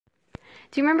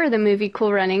Do you remember the movie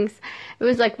Cool Runnings? It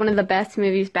was like one of the best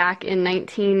movies back in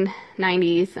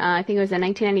 1990s. I think it was in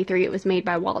 1993. It was made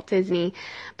by Walt Disney.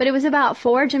 But it was about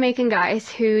four Jamaican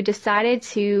guys who decided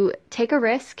to take a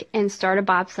risk and start a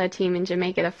bobsled team in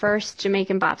Jamaica, the first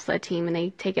Jamaican bobsled team, and they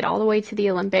take it all the way to the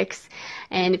Olympics.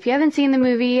 And if you haven't seen the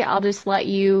movie, I'll just let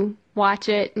you watch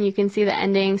it and you can see the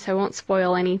ending, so I won't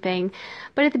spoil anything.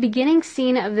 But at the beginning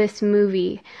scene of this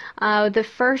movie, the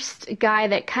first guy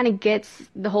that kind of gets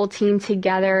the whole team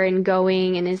together and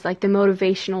going and is like the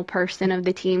motivational person of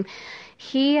the team,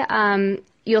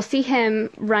 you'll see him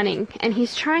running, and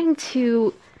he's trying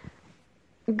to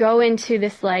go into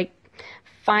this like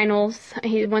finals.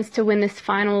 He wants to win this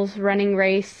finals running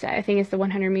race. I think it's the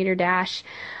 100-meter dash.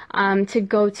 To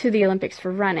go to the Olympics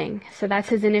for running. So that's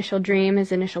his initial dream,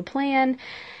 his initial plan.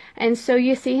 And so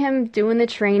you see him doing the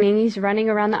training. He's running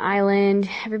around the island.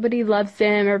 Everybody loves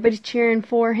him. Everybody's cheering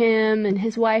for him, and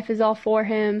his wife is all for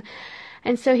him.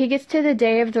 And so he gets to the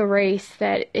day of the race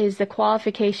that is the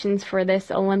qualifications for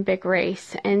this Olympic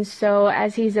race. And so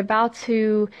as he's about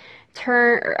to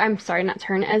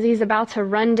as he's about to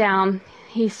run down,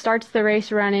 he starts the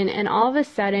race running, and all of a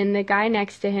sudden the guy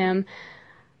next to him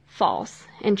falls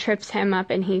and trips him up,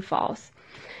 and he falls.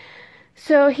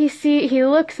 So he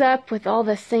looks up with all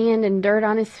the sand and dirt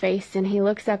on his face, and he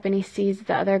looks up and he sees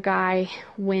the other guy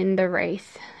win the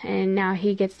race, and now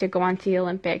he gets to go on to the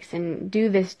Olympics and do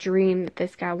this dream that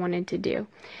this guy wanted to do.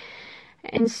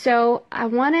 And so I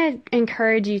want to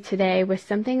encourage you today with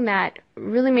something that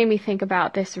really made me think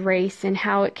about this race and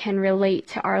how it can relate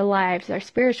to our lives, our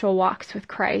spiritual walks with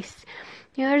Christ.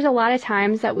 You know, there's a lot of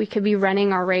times that we could be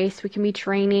running our race, we can be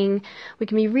training, we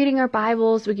can be reading our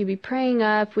Bibles, we can be praying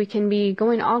up, we can be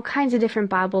going to all kinds of different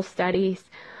Bible studies.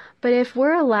 But if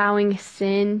we're allowing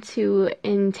sin to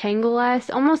entangle us,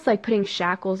 almost like putting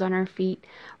shackles on our feet,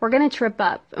 we're going to trip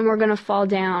up and we're going to fall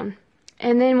down.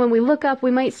 And then when we look up,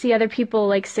 we might see other people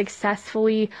like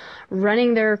successfully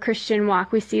running their Christian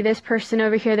walk. We see this person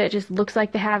over here that just looks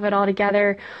like they have it all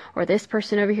together, or this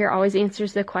person over here always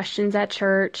answers the questions at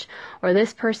church, or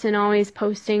this person always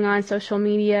posting on social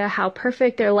media how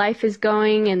perfect their life is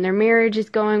going and their marriage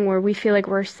is going, where we feel like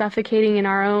we're suffocating in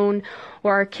our own,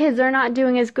 or our kids are not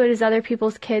doing as good as other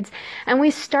people's kids. And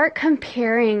we start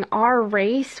comparing our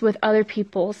race with other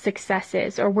people's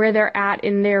successes or where they're at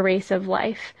in their race of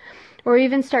life. Or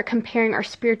even start comparing our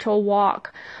spiritual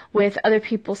walk with other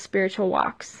people's spiritual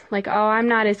walks. Like, oh, I'm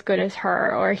not as good as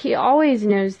her, or he always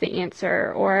knows the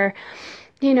answer, or,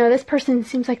 you know, this person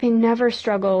seems like they never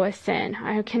struggle with sin.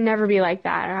 I can never be like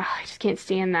that. I just can't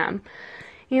stand them.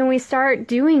 You know, we start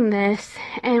doing this,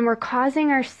 and we're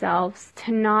causing ourselves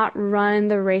to not run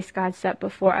the race God set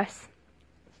before us.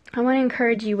 I want to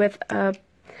encourage you with a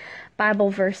Bible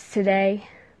verse today,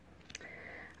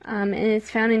 and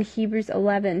it's found in Hebrews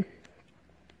 11.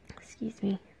 Excuse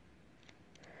me.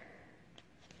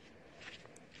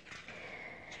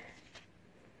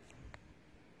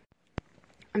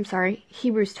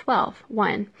 Hebrews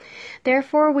 12:1.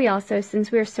 Therefore we also,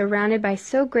 since we are surrounded by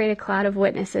so great a cloud of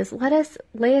witnesses, let us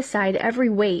lay aside every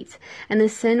weight and the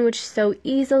sin which so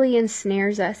easily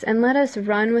ensnares us, and let us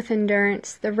run with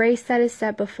endurance the race that is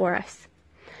set before us.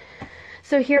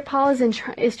 So here Paul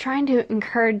is trying to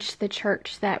encourage the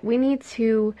church that we need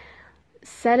to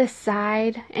set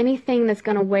aside anything that's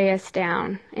going to weigh us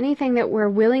down, anything that we're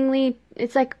willingly,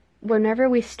 it's like whenever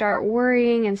we start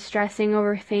worrying and stressing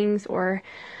over things, or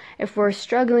if we're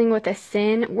struggling with a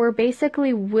sin, we're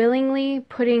basically willingly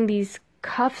putting these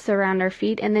cuffs around our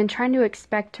feet and then trying to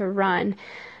expect to run.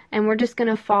 And we're just going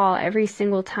to fall every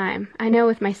single time. I know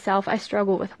with myself, I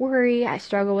struggle with worry, I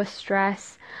struggle with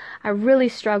stress, I really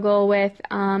struggle with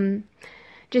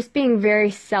just being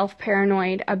very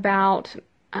self-paranoid about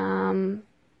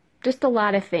just a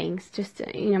lot of things. Just,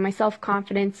 you know, my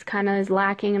self-confidence kind of is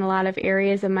lacking in a lot of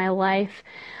areas of my life.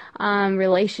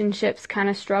 Relationships kind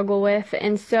of struggle with.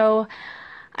 And so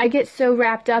I get so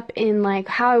wrapped up in like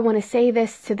how I want to say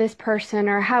this to this person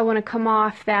or how I want to come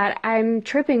off that I'm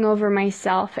tripping over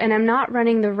myself and I'm not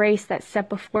running the race that's set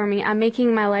before me. I'm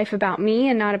making my life about me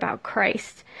and not about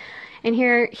Christ. And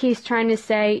here he's trying to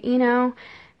say, you know,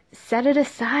 set it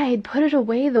aside, put it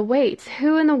away, the weights.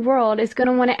 Who in the world is going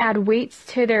to want to add weights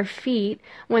to their feet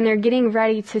when they're getting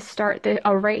ready to start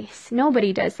a race?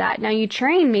 Nobody does that. Now, you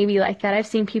train maybe like that. I've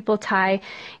seen people tie,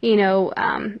 you know,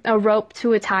 a rope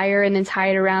to a tire and then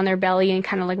tie it around their belly and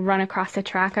kind of like run across the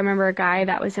track. I remember a guy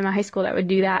that was in my high school that would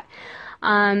do that.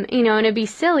 You know, and it'd be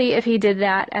silly if he did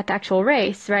that at the actual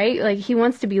race, right? Like, he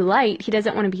wants to be light. He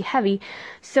doesn't want to be heavy.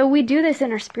 So we do this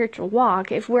in our spiritual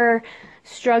walk. If we're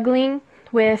struggling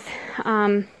with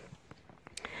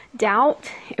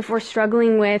doubt, if we're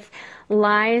struggling with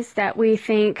lies that we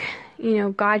think,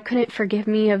 God couldn't forgive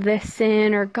me of this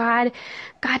sin, or God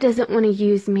doesn't want to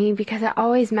use me because I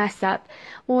always mess up,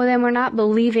 well, then we're not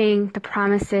believing the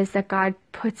promises that God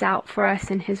puts out for us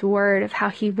in His Word of how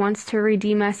He wants to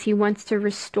redeem us, He wants to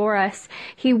restore us,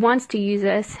 He wants to use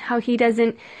us, how He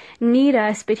doesn't need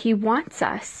us, but He wants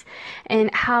us,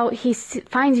 and how He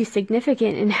finds you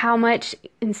significant, and how much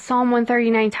in Psalm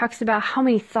 139 talks about how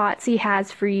many thoughts He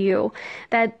has for you,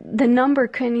 that the number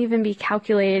couldn't even be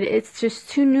calculated. It's just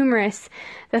too numerous,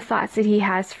 the thoughts that He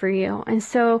has for you. And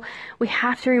so we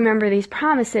have to remember these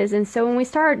promises. And so when we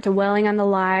start dwelling on the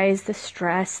lies, the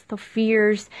stress, the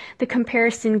fears, the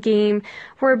comparison game,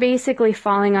 we're basically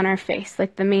falling on our face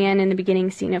like the man in the beginning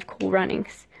scene of Cool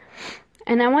Runnings.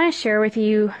 And I want to share with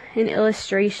you an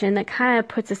illustration that kind of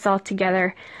puts us all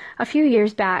together. A few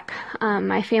years back,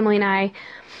 my family and I,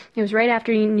 it was right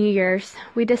after New Year's,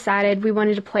 we decided we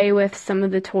wanted to play with some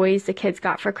of the toys the kids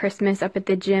got for Christmas up at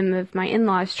the gym of my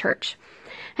in-laws' church.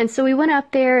 And so we went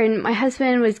up there, and my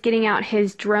husband was getting out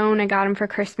his drone I got him for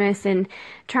Christmas and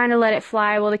trying to let it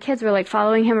fly. Well, the kids were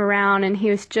following him around, and he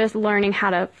was just learning how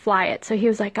to fly it. So he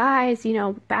was like, guys,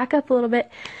 back up a little bit.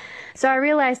 So I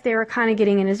realized they were kind of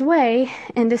getting in his way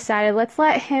and decided, let's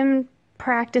let him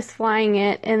practice flying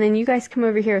it, and then you guys come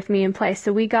over here with me and play.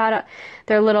 So we got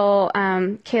their little,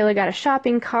 Kayla got a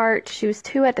shopping cart. She was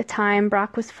 2 at the time.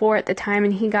 Brock was 4 at the time,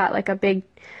 and he got a big,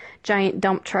 giant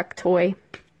dump truck toy.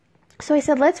 So I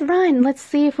said, let's run. Let's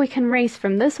see if we can race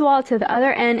from this wall to the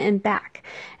other end and back.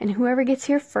 And whoever gets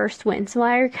here first wins. Well,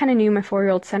 I kind of knew my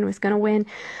 4-year-old son was going to win,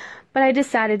 but I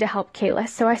decided to help Kayla.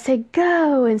 So I said,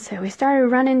 go. And so we started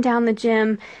running down the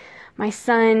gym. My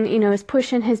son, is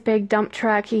pushing his big dump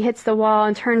truck. He hits the wall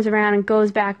and turns around and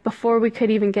goes back before we could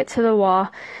even get to the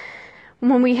wall.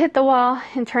 When we hit the wall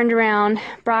and turned around,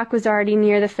 Brock was already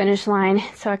near the finish line,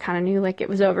 so I kind of knew it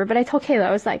was over. But I told Kayla,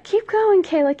 I was like, keep going,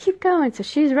 Kayla, keep going. So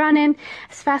she's running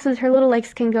as fast as her little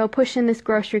legs can go, pushing this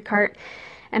grocery cart.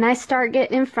 And I start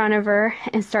getting in front of her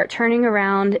and start turning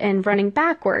around and running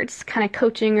backwards, kind of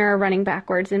coaching her, running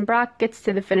backwards. And Brock gets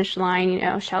to the finish line,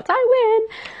 shouts, I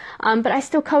win. But I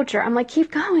still coach her. I'm like,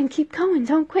 keep going,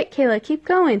 don't quit, Kayla, keep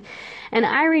going. And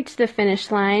I reached the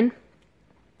finish line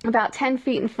about 10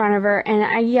 feet in front of her, and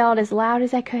I yelled as loud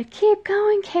as I could, keep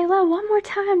going, Kayla, one more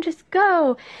time, just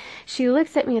go. She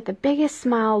looks at me with the biggest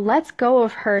smile, lets go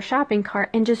of her shopping cart,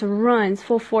 and just runs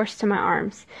full force to my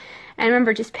arms. And I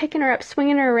remember just picking her up,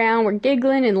 swinging her around, we're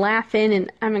giggling and laughing,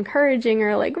 and I'm encouraging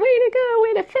her, way to go,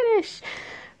 way to finish.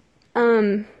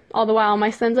 All the while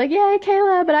my son's like, yay,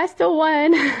 Kayla, but I still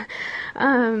won.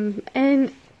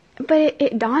 But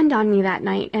it dawned on me that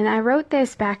night, and I wrote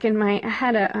this back in I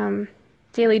had a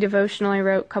daily devotional I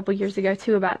wrote a couple years ago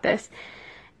too about this,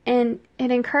 and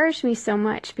it encouraged me so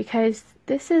much, because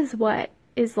this is what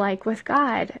is like with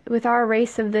God, with our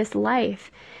race of this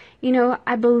life.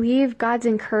 I believe God's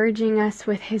encouraging us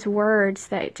with His words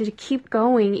that to keep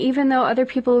going, even though other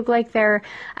people look like they're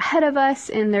ahead of us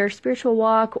in their spiritual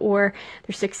walk, or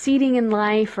they're succeeding in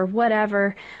life, or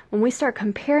whatever. When we start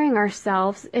comparing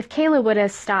ourselves, if Kayla would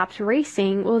have stopped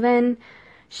racing, well then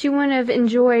she wouldn't have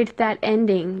enjoyed that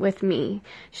ending with me.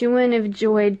 She wouldn't have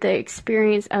enjoyed the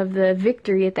experience of the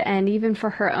victory at the end, even for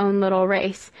her own little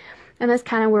race. And that's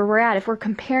kind of where we're at. If we're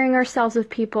comparing ourselves with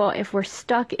people, if we're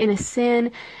stuck in a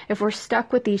sin, if we're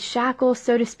stuck with these shackles,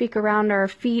 so to speak, around our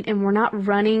feet, and we're not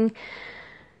running,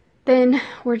 then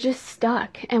we're just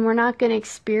stuck, and we're not going to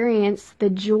experience the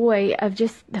joy of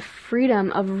just the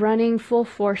freedom of running full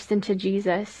force into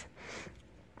Jesus.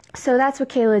 So that's what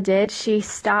Kayla did. She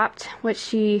stopped what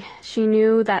she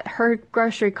knew that her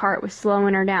grocery cart was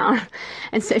slowing her down.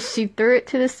 And so she threw it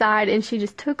to the side, and she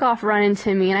just took off running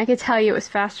to me. And I could tell you it was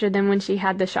faster than when she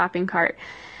had the shopping cart.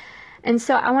 And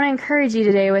so I want to encourage you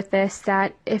today with this,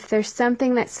 that if there's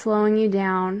something that's slowing you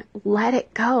down, let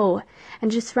it go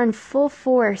and just run full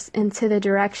force into the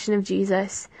direction of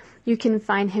Jesus. You can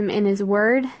find Him in His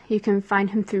Word. You can find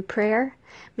Him through prayer,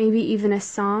 maybe even a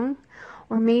song.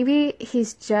 Or maybe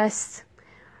He's just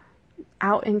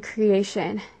out in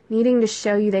creation, needing to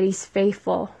show you that He's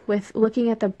faithful with looking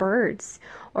at the birds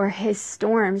or His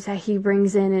storms that He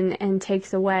brings in and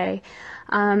takes away.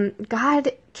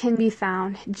 God can be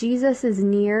found. Jesus is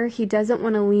near. He doesn't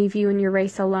want to leave you in your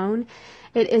race alone.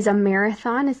 It is a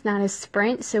marathon. It's not a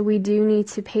sprint. So we do need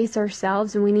to pace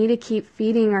ourselves, and we need to keep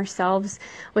feeding ourselves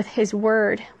with His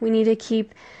Word. We need to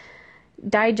keep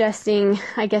digesting,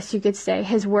 I guess you could say,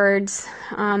 His words,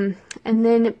 and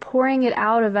then pouring it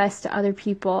out of us to other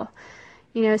people.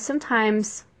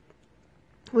 Sometimes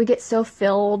we get so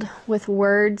filled with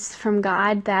words from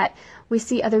God that we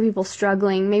see other people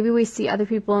struggling. Maybe we see other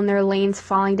people in their lanes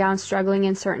falling down, struggling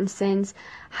in certain sins.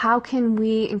 How can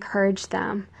we encourage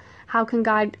them? How can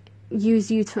God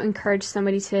use you to encourage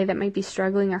somebody today that might be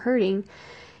struggling or hurting?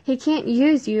 He can't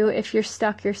use you if you're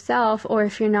stuck yourself or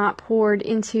if you're not poured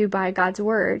into by God's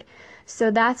word. So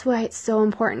that's why it's so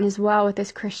important as well with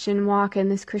this Christian walk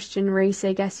and this Christian race,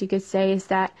 I guess you could say, is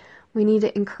that we need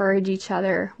to encourage each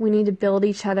other. We need to build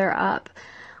each other up.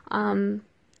 And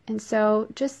so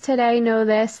just today, know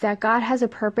this, that God has a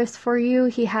purpose for you.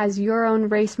 He has your own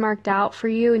race marked out for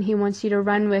you, and He wants you to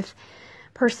run with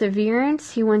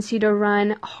perseverance. He wants you to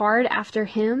run hard after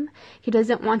Him. He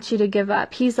doesn't want you to give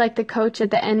up. He's like the coach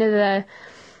at the end of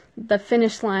the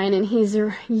finish line, and he's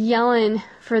yelling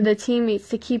for the teammates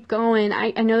to keep going. I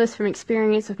know this from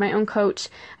experience with my own coach.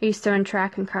 I used to run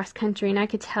track and cross country, and I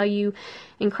could tell you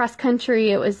in cross country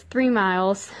it was 3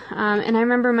 miles, and I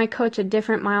remember my coach had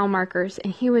different mile markers,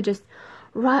 and he would just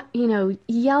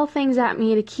yell things at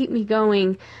me to keep me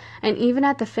going. And even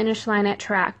at the finish line at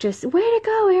track, just, way to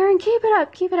go, Erin, keep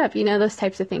it up, those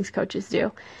types of things coaches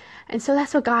do. And so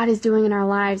that's what God is doing in our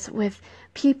lives with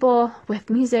people, with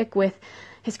music, with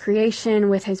His creation,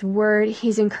 with His word.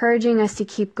 He's encouraging us to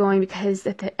keep going, because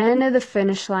at the end of the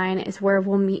finish line is where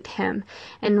we'll meet Him.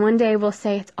 And one day we'll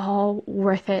say it's all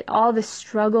worth it. All the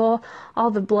struggle,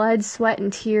 all the blood, sweat,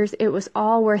 and tears, it was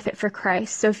all worth it for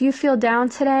Christ. So if you feel down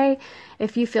today,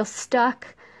 if you feel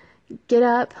stuck, get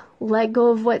up, let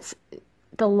go of what's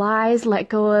the lies, let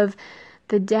go of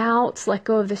the doubts, let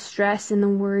go of the stress and the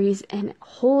worries, and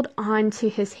hold on to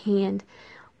His hand.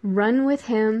 Run with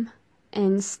Him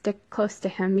and stick close to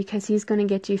Him, because He's going to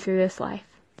get you through this life.